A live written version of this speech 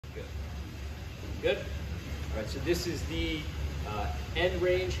Good. All right, so this is the end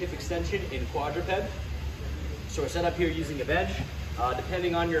range hip extension in quadruped. So we're set up here using a bench.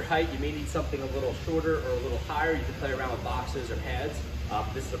 Depending on your height, you may need something a little shorter or a little higher. You can play around with boxes or pads.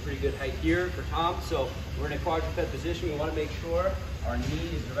 This is a pretty good height here for Tom. So we're in a quadruped position. We want to make sure our knee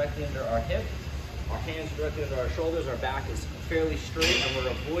is directly under our hip, our hands are directly under our shoulders, our back is fairly straight, and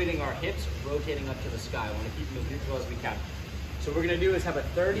we're avoiding our hips rotating up to the sky. We want to keep them as neutral as we can. So what we're going to do is have a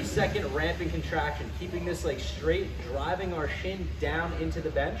 30-second ramping contraction, keeping this leg straight, driving our shin down into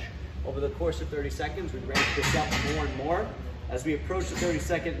the bench. Over the course of 30 seconds, we ramp this up more and more. As we approach the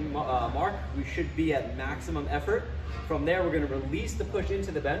 30-second mark, we should be at maximum effort. From there, we're going to release the push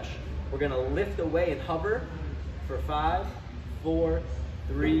into the bench. We're going to lift away and hover for 5, 4,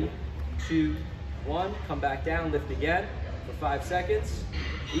 3, 2, 1. Come back down, lift again for 5 seconds.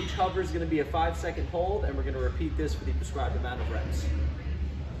 Each hover is going to be a 5-second hold, and we're going to repeat this for the prescribed amount of reps.